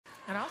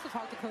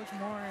talk to Coach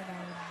Moore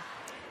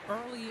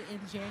early in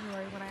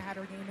January when I had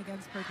her game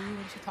against Purdue,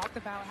 and she talked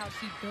about how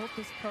she built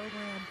this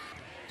program.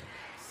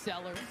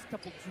 Sellers,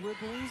 couple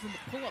dribbles, and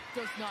the pull-up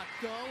does not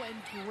go, and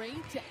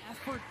great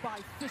effort by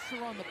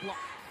Fisher on the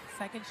block.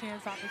 Second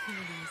chance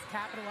opportunities,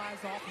 capitalize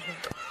off of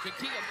it.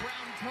 Jakia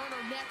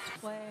Brown-Turner next.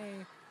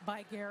 Play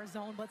by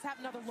Garazone. Let's have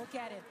another look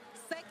at it.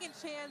 Second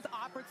chance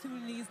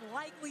opportunities,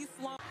 likely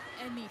slow.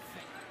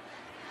 Anything.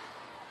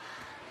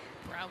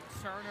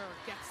 Brown-Turner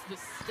gets the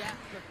step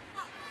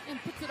and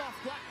puts it off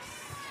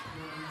glass.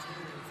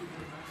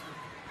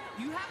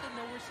 You have to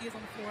know where she is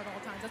on the floor at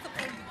all times. That's a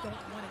play you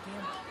don't want to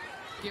gamble.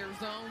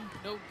 Garazone,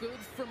 no good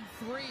from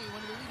three.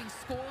 One of the leading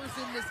scorers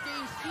in this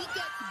game. She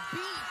gets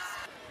beat.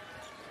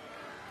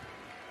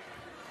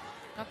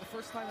 Not the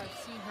first time I've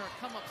seen her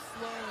come up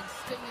slow and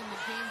stay in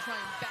the game, try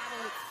and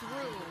battle it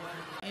through.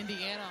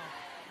 Indiana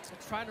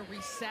will try to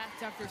reset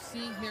after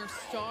seeing their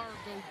star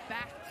go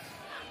back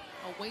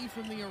away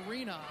from the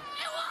arena.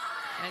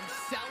 And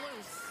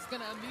Sellers is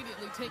going to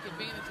immediately take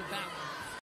advantage of that one.